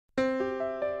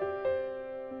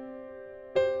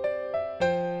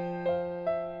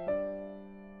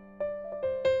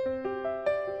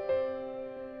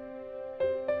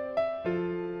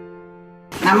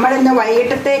നമ്മളിന്ന്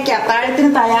വൈകിട്ടത്തേക്ക് അത്താഴത്തിന്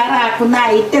തയ്യാറാക്കുന്ന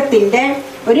ഐറ്റത്തിന്റെ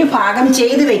ഒരു ഭാഗം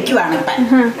ചെയ്ത് വെക്കുവാണ് ഇപ്പൊ.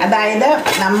 അതായത്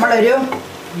നമ്മളൊരു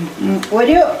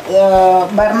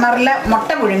ബർണറില് മുട്ട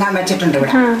പുഴുങ്ങാൻ വെച്ചിട്ടുണ്ട്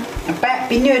ഇവിടെ. അപ്പൊ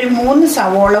പിന്നെ ഒരു 3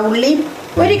 സവോള ഉള്ളിയും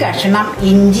ഒരു കഷ്ണം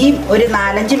ഇഞ്ചിയും ഒരു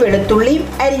 4-5 വെളുത്തുള്ളിയും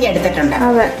അരിഞ്ഞെടുത്തിട്ടുണ്ട്.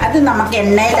 അത് നമുക്ക്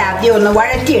എണ്ണയിൽ ആദ്യം ഒന്ന്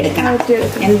വഴറ്റിയെടുക്കണം.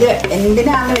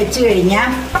 എന്തിനാന്ന് വെച്ച് കഴിഞ്ഞാൽ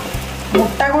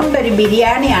മുട്ട കൊണ്ടൊരു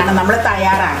ബിരിയാണിയാണ് നമ്മൾ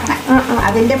തയ്യാറാക്കുന്നത്.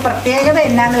 അതിന്റെ പ്രത്യേകത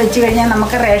എന്നാന്ന് വെച്ച് കഴിഞ്ഞാൽ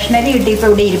നമുക്ക് റേഷനരി കിട്ടിയപ്പോ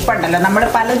ഇവിടെ ഇരിപ്പുണ്ടല്ലോ, നമ്മൾ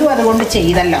പലതും അതുകൊണ്ട്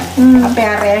ചെയ്തല്ലോ. അപ്പൊ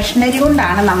ആ റേഷനരി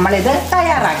കൊണ്ടാണ് നമ്മളിത്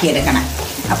തയ്യാറാക്കിയെടുക്കണം.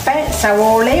 അപ്പൊ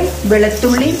സവോളയും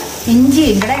വെളുത്തുള്ളിയും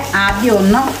ഇഞ്ചിയും കൂടെ ആദ്യം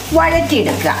ഒന്ന്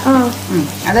വഴറ്റിയെടുക്കുക.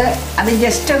 അത്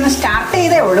ജസ്റ്റ് ഒന്ന് സ്റ്റാർട്ട്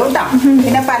ചെയ്തേ ഉള്ളൂ കേട്ടോ.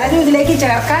 പിന്നെ പലരും ഇതിലേക്ക്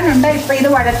ചേർക്കാനുണ്ട്. ഇപ്പൊ ഇത്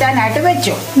വഴറ്റാനായിട്ട്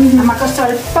വെച്ചു. നമുക്ക്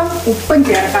സ്വല്പം ഉപ്പും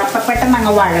ചേർക്കാം. അപ്പൊ പെട്ടെന്ന്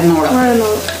അങ്ങ് വഴന്നോളും.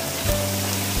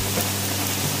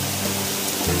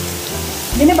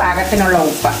 ഇതിന് പാകത്തിനുള്ള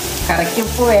ഉപ്പ്, കറിക്ക്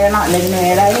ഉപ്പ് വേണോ, അല്ല ഇതിന്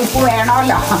ഏതായാലും ഉപ്പ്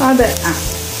വേണമല്ലോ. അതെ.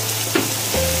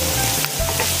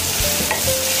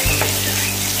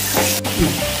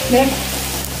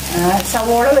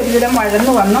 സവോള ഒരുവിധം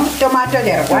വഴന്നു വന്നു. ടൊമാറ്റോ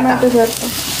ചേർക്കും.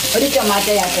 ഒരു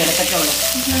ടൊമാറ്റോ ഞാൻ ചേർത്തിട്ടുള്ളൂ.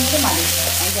 ഇത് മതി,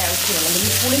 അതിൻ്റെ ആവശ്യമുള്ളത്. ഈ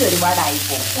പുളി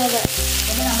ഒരുപാടായിപ്പോകും.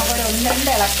 പിന്നെ നമുക്കൊരു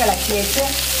 1-2 ഇളക്കി വെച്ച്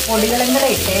പൊടികളും കൂടെ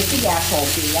ഇട്ടേച്ച് ഗ്യാസ്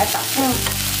ഓഫ് ചെയ്യാം കേട്ടോ.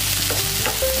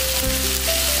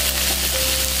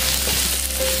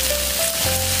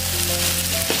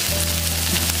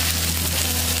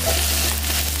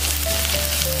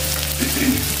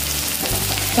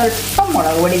 സ്വല്പം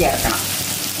മുളക് പൊടി ചേർക്കണം.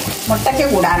 മുട്ടയ്ക്ക്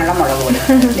കൂടാനുള്ള മുളക്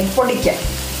പൊടി, പൊടിക്ക്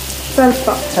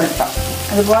സ്വല്പം.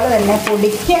 അതുപോലെ തന്നെ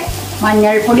പൊടിക്ക്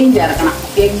മഞ്ഞൾപ്പൊടിയും ചേർക്കണം.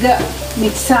 എഗ്ഗ്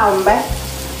മിക്സ് ആവുമ്പോൾ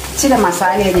ഇച്ചിരി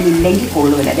മസാല ഇതിലില്ലെങ്കിൽ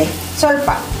കൊള്ളൂല. അതെ,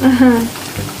 സ്വല്പം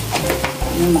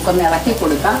നമുക്കൊന്ന് ഇളക്കി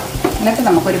കൊടുക്കാം. എന്നിട്ട്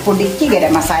നമുക്കൊരു പൊടിക്ക്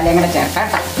ഗരം മസാലയും കൂടെ ചേർക്കാം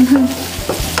കേട്ടോ.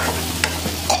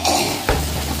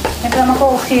 എന്നിട്ട് നമുക്ക്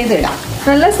ഓഫ് ചെയ്തിടാം.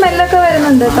 നല്ല സ്മെല്ലൊക്കെ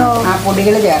വരുന്നുണ്ട് കേട്ടോ ആ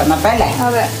പൊടികൾ ചേർന്നപ്പോ അല്ലേ.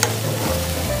 അതെ.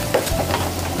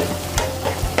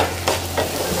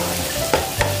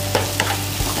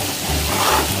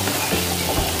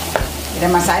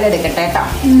 ഗരം മസാല എടുക്കട്ടെ കേട്ടോ.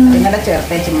 നിങ്ങളുടെ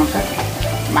ചേർത്തേച്ച് നമുക്ക്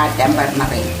മാറ്റാൻ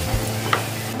പറഞ്ഞറിയും.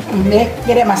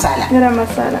 ഗരം മസാല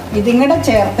ഇതിങ്ങടെ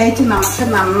ചേർത്തേച്ച് നമുക്ക്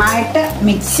നന്നായിട്ട്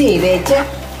മിക്സ് ചെയ്തേച്ച്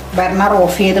ബർണർ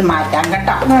ഓഫ് ചെയ്ത് മാറ്റാം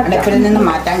കേട്ടോ. അടുപ്പിൽ നിന്ന്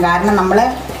മാറ്റാം. കാരണം നമ്മള്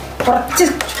കുറച്ച്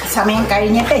സമയം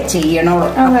കഴിഞ്ഞിട്ടേ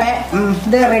ചെയ്യണോളൂ. അപ്പൊ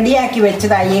ഇത് റെഡിയാക്കി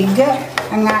വെച്ചതാ. എഗ്ഗ്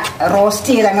അങ്ങ്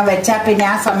റോസ്റ്റ് ചെയ്ത് അങ്ങ് വെച്ചാൽ പിന്നെ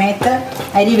ആ സമയത്ത്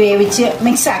അരി വേവിച്ച്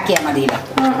മിക്സ് ആക്കിയാൽ മതിയല്ലോ.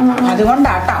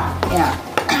 അതുകൊണ്ടാട്ടോ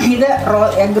ഇത്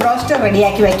എഗ് റോസ്റ്റ്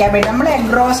റെഡിയാക്കി വെക്കാൻ വേണ്ടി. നമ്മൾ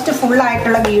എഗ് റോസ്റ്റ്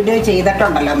ഫുള്ളായിട്ടുള്ള വീഡിയോ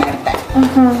ചെയ്തിട്ടുണ്ടല്ലോ നേരത്തെ.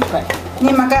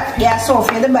 ഇനി നമുക്ക് ഗ്യാസ് ഓഫ്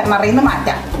ചെയ്ത് ബർണറിൽ നിന്ന്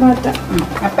മാറ്റാം.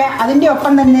 അപ്പൊ അതിന്റെ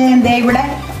ഒപ്പം തന്നെ എന്തേ ഇവിടെ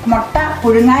മുട്ട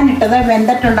പുഴുങ്ങാനിട്ടത്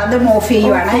വെന്തിട്ടുണ്ട്. അത് ഓഫ്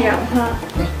ചെയ്യുവാണ്.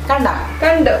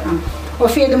 കണ്ടു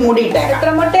ഓഫ് ചെയ്ത് മൂടിയിട്ടേ.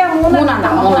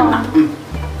 മൂന്നെണ്ണം.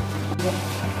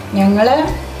 ഞങ്ങള്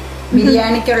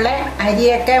ബിരിയാണിക്കുള്ള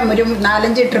അരിയൊക്കെ ഒരു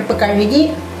 4-5 ട്രിപ്പ് കഴുകി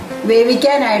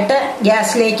വേവിക്കാനായിട്ട്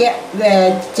ഗ്യാസിലേക്ക്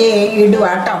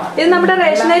ഇടുവാട്ടോ. ഇത് നമ്മുടെ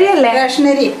റേഷനരി അല്ലേ?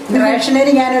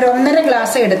 റേഷനരി ഞാനൊരു 1.5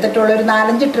 ഗ്ലാസ് എടുത്തിട്ടുള്ളൂ. ഒരു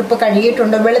 4-5 ട്രിപ്പ്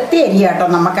കഴുകിയിട്ടുണ്ട്. വെളുത്തി അരിയാട്ടോ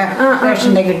നമുക്ക്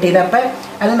റേഷന്റെ കിട്ടിയത്. അപ്പൊ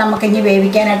അത് നമുക്ക് ഇനി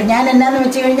വേവിക്കാനായിട്ട് ഞാൻ എന്നാന്ന്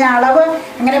വെച്ച് കഴിഞ്ഞാൽ അളവ്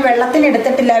അങ്ങനെ വെള്ളത്തിന്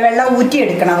എടുത്തിട്ടില്ല. വെള്ളം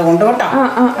ഊറ്റിയെടുക്കണം അതുകൊണ്ട് കേട്ടോ.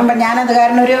 അപ്പൊ ഞാനത്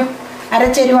കാരണം ഒരു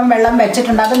 1/2 ചെരുവം വെള്ളം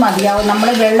വെച്ചിട്ടുണ്ട്. അത് മതിയാവും. നമ്മൾ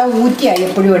വെള്ളം ഊറ്റിയായി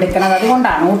എപ്പോഴും എടുക്കണത്.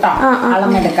 അതുകൊണ്ടാണ് കേട്ടോ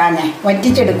അളന്നെടുക്കാൻ. ഞാൻ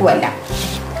വറ്റിച്ചെടുക്കുവല്ല.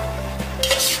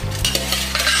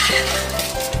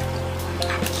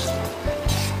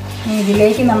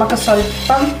 ഇതിലേക്ക് നമുക്ക്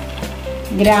സ്വല്പം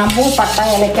ഗ്രാമ്പൂ പട്ട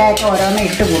ഏലക്കായൊക്കെ ഓരോന്ന്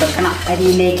ഇട്ട് കൊടുക്കണം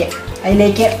അരിയിലേക്ക്.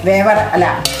 അതിലേക്ക്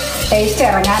ടേസ്റ്റ്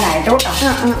ഇറങ്ങാനായിട്ട് കേട്ടോ.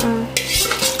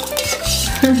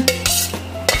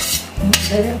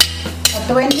 ഒരു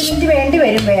 10-15 മിനിറ്റ് വേണ്ടി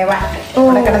വരും വേവാൻ.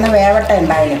 ഇവിടെ കിടന്ന് വേവട്ടെ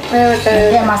എന്തായാലും.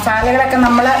 മസാലകളൊക്കെ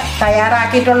നമ്മൾ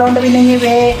തയ്യാറാക്കിയിട്ടുള്ളതുകൊണ്ട് പിന്നെ ഇനി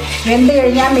വെന്ത്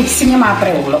കഴിഞ്ഞാൽ മിക്സിങ്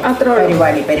മാത്രമേ ഉള്ളൂ.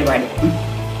 പരിപാടി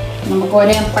നമുക്ക്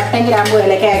ഓരോ പട്ടൻ ഗ്രാമ്പൂ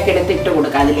ഏലക്കായൊക്കെ എടുത്തിട്ട്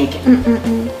കൊടുക്കാം അതിലേക്ക്.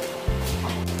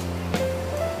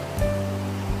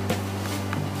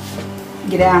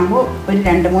 ഗ്രാമ്പു ഒരു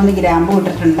 2-3 ഗ്രാമ്പു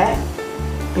ഇട്ടിട്ടുണ്ട്.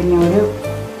 പിന്നെ ഒരു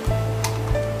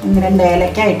 1-2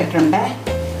 ഏലക്ക ഇട്ടിട്ടുണ്ട്.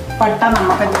 പട്ട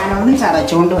നമുക്ക് ഞാനൊന്ന്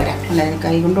ചതച്ചുകൊണ്ട് വരാം. അല്ല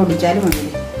കൈ കൊണ്ട് ഒടിച്ചാലും മതി.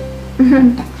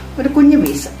 ഒരു കുഞ്ഞു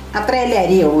പീസ് അത്രയല്ലേ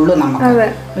അരിയേ ഉള്ളൂ നമുക്ക്.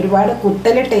 ഒരുപാട്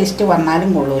കുത്തല് ടേസ്റ്റ് വന്നാലും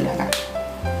കൊള്ളൂല.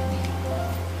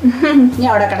 ഇനി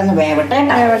അവിടെ കിടന്ന് വേവട്ടെ.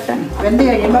 വെന്ത്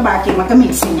കഴിയുമ്പോ ബാക്കി നമുക്ക്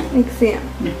മിക്സ് ചെയ്യാം.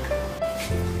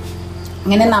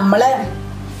 ഇങ്ങനെ നമ്മള്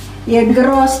എഗ്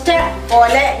റോസ്റ്റ്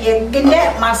പോലെ എഗ്ഗിന്റെ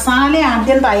മസാല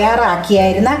ആദ്യം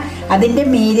തയ്യാറാക്കിയായിരുന്നു. അതിന്റെ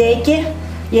മീതേക്ക്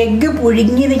എഗ്ഗ്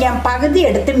പുഴുങ്ങിയത് ഞാൻ പകുതി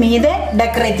എടുത്ത് മീതെ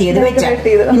ഡെക്കറേറ്റ് ചെയ്ത് വെച്ചു.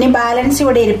 ഇനി ബാലൻസ്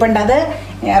ഇവിടെ ഇരിപ്പുണ്ട്. അത്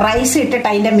റൈസ് ഇട്ടിട്ട്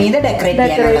അതിന്റെ മീതെ ഡെക്കറേറ്റ്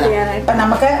ചെയ്യാനുള്ളത്. അപ്പൊ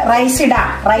നമുക്ക് റൈസ് ഇടാം.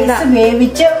 റൈസ്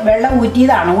വേവിച്ച് വെള്ളം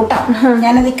ഊറ്റിയതാണ് കേട്ടോ.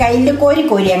 ഞാനത് കയ്യില് കോരി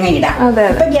കോരി അങ്ങ് ഇടാം.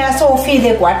 ഇപ്പൊ ഗ്യാസ് ഓഫ്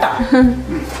ചെയ്തേക്കും കേട്ടോ.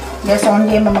 ഗ്യാസ് ഓൺ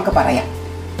ചെയ്യുമ്പോ നമുക്ക് പറയാം.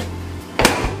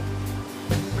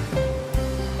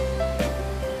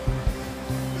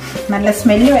 നല്ല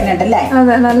സ്മെല്ല് വരുന്നുണ്ടല്ലേ?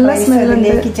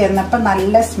 റൈസിലേക്ക് ചേർന്നപ്പോ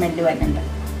നല്ല സ്മെല്ല് വരുന്നുണ്ട്.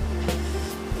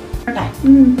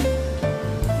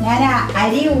 ഞാൻ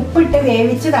അരി ഉപ്പിട്ട്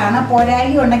വേവിച്ചതാണ്.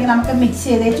 പോരായി ഉണ്ടെങ്കിൽ നമുക്ക് മിക്സ്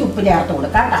ചെയ്തേച്ച് ഉപ്പ് ചേർത്ത്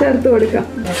കൊടുക്കാം.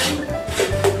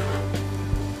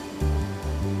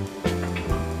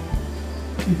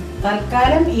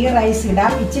 തൽക്കാലം ഈ റൈസ്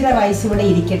ഇടാം. ഇച്ചിരി റൈസ് ഇവിടെ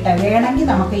ഇരിക്കട്ടെ. വേണമെങ്കിൽ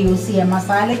നമുക്ക് യൂസ് ചെയ്യാം.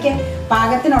 മസാലയ്ക്ക്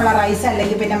പാകത്തിനുള്ള റൈസ്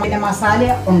അല്ലെങ്കിൽ പിന്നെ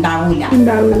മസാല ഉണ്ടാവൂല.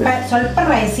 അപ്പൊ സ്വല്പം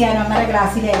റൈസ് ഞാൻ 1.5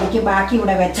 ഗ്ലാസ്സിലായിരിക്കും ബാക്കി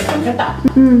ഇവിടെ വെച്ചിട്ടുണ്ട് കേട്ടോ.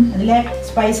 അതിലെ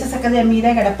സ്പൈസസ് ഒക്കെ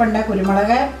മീതെ കിടപ്പുണ്ട്.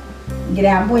 കുരുമുളക്,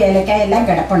 ഗ്രാമ്പു, ഏലക്കായ എല്ലാം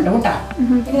കിടപ്പുണ്ട് കേട്ടോ.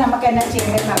 ഇനി നമുക്ക് എന്നാ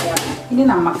ചെയ്യേണ്ടതെന്ന് അറിയാം. ഇനി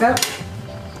നമുക്ക്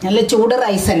നല്ല ചൂട്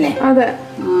റൈസ് അല്ലേ,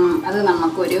 അത്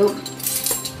നമുക്കൊരു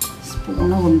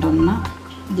സ്പൂണ് കൊണ്ടൊന്ന്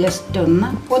ജസ്റ്റ് ഒന്ന്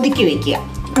ഒതുക്കി വെക്കുക.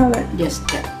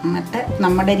 ജസ്റ്റ് എന്നിട്ട്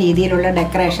നമ്മുടെ രീതിയിലുള്ള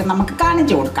ഡെക്കറേഷൻ നമുക്ക്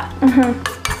കാണിച്ചു കൊടുക്കാം.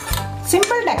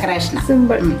 Simple decoration.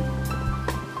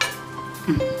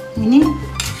 ഇനി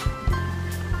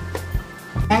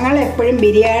ഞങ്ങൾ എപ്പോഴും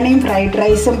ബിരിയാണിയും ഫ്രൈഡ്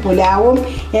റൈസും പുലാവും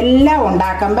എല്ലാം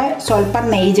ഉണ്ടാക്കുമ്പോൾ സ്വല്പം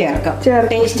നെയ്യ് ചേർക്കും,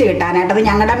 ടേസ്റ്റ് കിട്ടാനായിട്ട്. അത്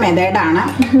ഞങ്ങളുടെ മെത്തേഡാണ്.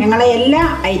 ഞങ്ങൾ എല്ലാ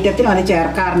ഐറ്റത്തിനും അത്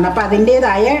ചേർക്കാറുണ്ട്. അപ്പം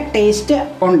അതിൻ്റെതായ ടേസ്റ്റ്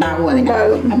ഉണ്ടാകും അതിന്.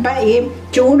 അപ്പം ഈ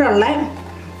ചൂടുള്ള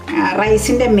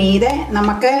റൈസിൻ്റെ മീതെ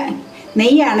നമുക്ക്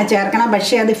നെയ്യാണ് ചേർക്കണം.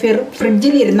 പക്ഷെ അത്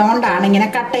ഫ്രിഡ്ജിൽ ഇരുന്നുകൊണ്ടാണ് ഇങ്ങനെ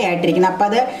കട്ടയായിട്ടിരിക്കുന്നത്. അപ്പം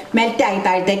അത് മെൽറ്റായി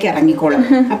താഴത്തേക്ക് ഇറങ്ങിക്കോളും.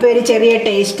 അപ്പോൾ ഒരു ചെറിയ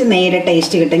ടേസ്റ്റ്, നെയ്യുടെ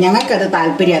ടേസ്റ്റ് കിട്ടും. ഞങ്ങൾക്കത്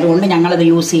താല്പര്യം, അതുകൊണ്ട് ഞങ്ങളത്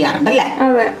യൂസ് ചെയ്യാറുണ്ട് അല്ലേ.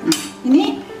 ഇനി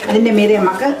അതിൻ്റെ മീതെ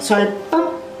നമുക്ക് സ്വല്പം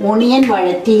ഓണിയൻ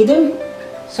വഴറ്റിയതും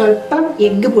സ്വല്പം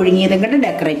എഗ്ഗ് പുഴുങ്ങിയതും കൂടെ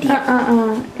ഡെക്കറേറ്റ്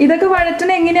ചെയ്യാം. ഇതൊക്കെ വഴറ്റണ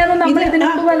എങ്ങനെയാണെന്ന് നമ്മൾ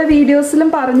ഇതിനകത്ത് പല വീഡിയോസിലും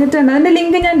പറഞ്ഞിട്ടുണ്ട്. അതിന്റെ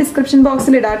ലിങ്ക് ഞാൻ ഡിസ്ക്രിപ്ഷൻ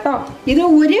ബോക്സിൽ ഇടാം കേട്ടോ. ഇത്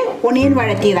ഒരു ഒണിയൻ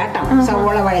വഴറ്റിയതാട്ടോ,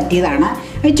 സവോള വഴറ്റിയതാണ്.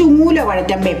 ചുമൂല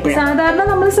വഴറ്റുമ്പോ എപ്പോഴും സാധാരണ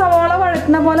നമ്മൾ സവോള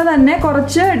വഴറ്റുന്ന പോലെ തന്നെ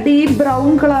കുറച്ച് ഡീപ്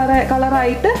ബ്രൗൺ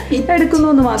കളറായിട്ട് എടുക്കുന്നു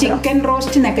മാത്രം. ചിക്കൻ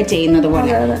റോസ്റ്റിനൊക്കെ ചെയ്യുന്നത്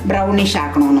പോലെ ബ്രൗണിഷ്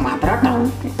ആക്കണമെന്ന് മാത്രം കേട്ടോ.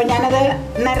 ഇപ്പൊ ഞാനത്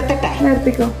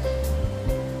നിരത്തിക്കോ.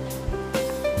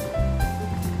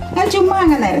 ഞാൻ ചുമ്മാ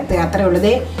അങ്ങ് നിരത്തുക, അത്രേ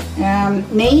ഉള്ളത്.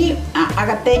 നെയ്യ്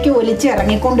അകത്തേക്ക് ഒലിച്ച്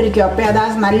ഇറങ്ങിക്കൊണ്ടിരിക്കും. അപ്പൊ അതാ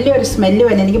നല്ലൊരു സ്മെല്ല്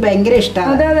വന്നെ. എനിക്ക് ഭയങ്കര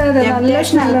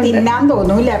ഇഷ്ടമാണ്. തിന്നാൻ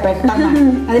തോന്നൂല പെട്ടെന്ന്.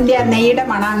 അതിന്റെ ആ നെയ്യുടെ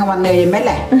മണം അങ്ങ് വന്നു കഴിയുമ്പോ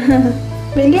അല്ലേ.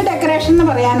 വലിയ ഡെക്കറേഷൻ എന്ന്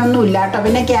പറയാനൊന്നും ഇല്ല കേട്ടോ.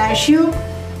 പിന്നെ കാഷ്യൂ,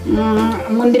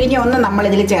 മുന്തിരിങ്ങ ഒന്നും നമ്മൾ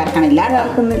ഇതിൽ ചേർക്കണില്ല.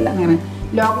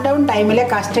 ലോക്ക്ഡൗൺ ടൈമില്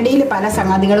കസ്റ്റഡിയിൽ പല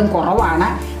സംഗതികളും കുറവാണ്.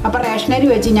 അപ്പൊ റേഷനറി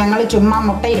വെച്ച് ഞങ്ങൾ ചുമ്മാ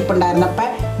മുട്ട ഇരിപ്പുണ്ടായിരുന്നു. അപ്പൊ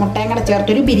മുട്ടയും കൂടെ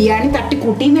ചേർത്തൊരു ബിരിയാണി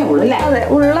തട്ടിക്കൂട്ടിന്നേ ഉള്ളൂ അല്ലേ.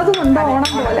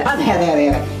 അതെ അതെ അതെ.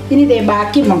 ഇനി ഇതേ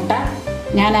ബാക്കി മുട്ട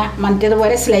ഞാൻ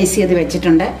മറ്റേതുപോലെ സ്ലൈസ് ചെയ്ത്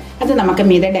വെച്ചിട്ടുണ്ട്. അത് നമുക്ക്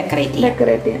മീതെ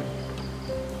ഡെക്കറേറ്റ് ചെയ്യാം.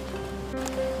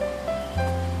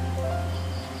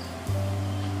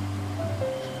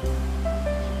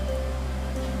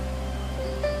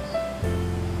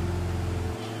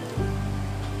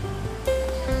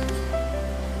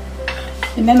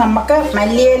 പിന്നെ നമുക്ക്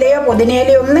മല്ലിയിലയോ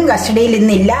പുതിനയിലയോ ഒന്നും കസ്റ്റഡിയിൽ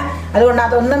ഇന്നില്ല. അതുകൊണ്ട്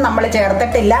അതൊന്നും നമ്മൾ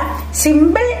ചേർത്തിട്ടില്ല.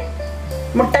 സിമ്പിൾ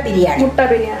മുട്ട ബിരിയാണി.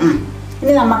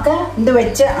 ഇനി നമുക്ക് ഇത്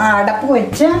വെച്ച് അടപ്പ്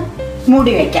വെച്ച്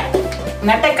മൂടി വെക്കാം.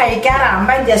 എന്നിട്ട്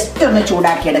കഴിക്കാറാകുമ്പോൾ ജസ്റ്റ് ഒന്ന്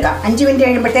ചൂടാക്കി എടുക്കാം. 5 മിനിറ്റ്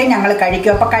കഴിയുമ്പോഴത്തേക്കും ഞങ്ങൾ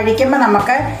കഴിക്കും. അപ്പൊ കഴിക്കുമ്പോൾ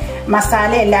നമുക്ക്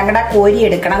മസാല എല്ലാം കൂടെ കോരി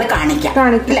എടുക്കണം. അത് കാണിക്കാം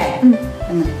അല്ലേ.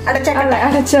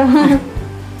 അടച്ചോ.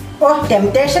 ഓ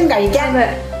ടെംപ്റ്റേഷൻ കഴിക്കാൻ.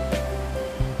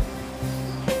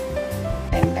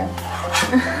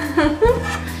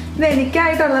 ഇത്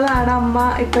എനിക്കായിട്ടുള്ളതാണ് അമ്മ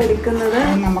ഇപ്പൊ എടുക്കുന്നത്.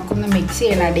 നമുക്കൊന്ന് മിക്സ്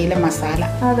ചെയ്യണം അടിയിലെ മസാല.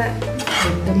 അതെ,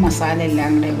 ഇതും മസാല എല്ലാം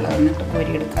കൂടെ ഇവിടെ വന്നിട്ട്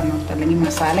കോരി എടുക്കാൻ നോക്കാം, അല്ലെങ്കിൽ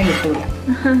മസാല കിട്ടൂല.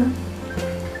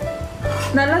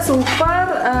 നല്ല സൂപ്പർ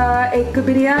എഗ്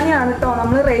ബിരിയാണി ആണ് കേട്ടോ.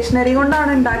 നമ്മൾ റേഷനറി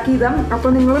കൊണ്ടാണ് ഉണ്ടാക്കിയത്. അപ്പൊ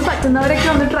നിങ്ങൾ പറ്റുന്നവരൊക്കെ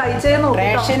ഒന്ന് ട്രൈ ചെയ്ത് നോക്കാം.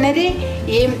 റേഷനറി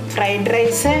ഈ fried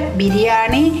rice,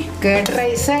 biryani, curd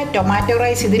rice, tomato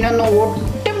rice ഇതിനൊന്നും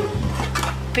ഒട്ടും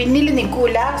പിന്നിൽ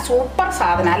നിൽക്കൂല. സൂപ്പർ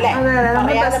സാധനം അല്ലേ.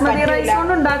 ബസ്മതി റൈസ്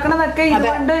കൊണ്ട് ഉണ്ടാക്കണതൊക്കെ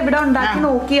ഇതുകൊണ്ട് ഇവിടെ ഉണ്ടാക്കി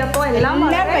നോക്കി. അപ്പൊ എല്ലാം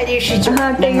പരീക്ഷിച്ചു,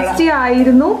 ടേസ്റ്റി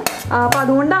ആയിരുന്നു. അപ്പൊ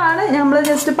അതുകൊണ്ടാണ് നമ്മൾ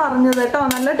ജസ്റ്റ് പറഞ്ഞത് കേട്ടോ.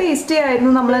 നല്ല ടേസ്റ്റി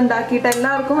ആയിരുന്നു നമ്മൾ ഉണ്ടാക്കിയിട്ട്.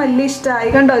 എല്ലാവർക്കും വലിയ ഇഷ്ടമായി.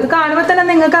 കണ്ടോ, ഇത് കാണുമ്പോ തന്നെ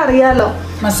നിങ്ങൾക്ക് അറിയാലോ.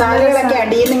 മസാലകളൊക്കെ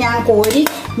അടിയിൽ നിന്ന് ഞാൻ കോരി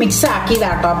മിക്സ്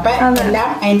ആക്കിയതാട്ടോ. അപ്പൊ എല്ലാം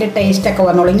അതിന്റെ ടേസ്റ്റ് ഒക്കെ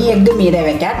വന്നോളൂ. ഇനി എഗ്ഗ് മീതെ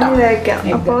വെക്കാം.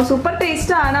 അപ്പൊ സൂപ്പർ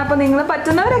ടേസ്റ്റ് ആണ്. അപ്പൊ നിങ്ങൾ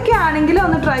പറ്റുന്നവരൊക്കെ ആണെങ്കിൽ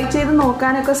ഒന്ന് ട്രൈ ചെയ്ത്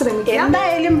നോക്കാനൊക്കെ ശ്രമിക്കുക.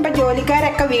 എന്തായാലും ഇപ്പൊ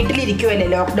ജോലിക്കാരൊക്കെ വീട്ടിലിരിക്കുമല്ലേ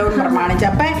ലോക്ക്ഡൌൺ പ്രമാണിച്ച്.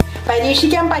 അപ്പൊ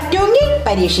പരീക്ഷിക്കാൻ പറ്റുമെങ്കിൽ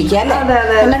പരീക്ഷിക്കുക അല്ലേ.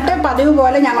 എന്നിട്ട് പതിവ്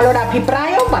പോലെ ഞങ്ങളോട്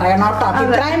അഭിപ്രായവും പറയണം കേട്ടോ.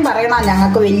 അഭിപ്രായം പറയണോ,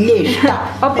 ഞങ്ങൾക്ക് വലിയ ഇഷ്ടം.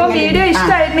 അപ്പൊ വീഡിയോ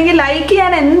ഇഷ്ടമായിട്ടുണ്ടെങ്കിൽ ലൈക്ക്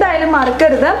ചെയ്യാൻ എന്തായാലും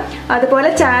മറക്കരുത്. അതുപോലെ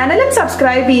ചാനലും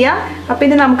സബ്സ്ക്രൈബ് ചെയ്യാം. അപ്പൊ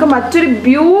ഇനി നമുക്ക് മറ്റൊരു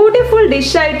ബ്യൂട്ടിഫുൾ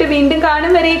ഡിഷ് ആയിട്ട് വീണ്ടും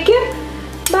കാണും വരേക്കും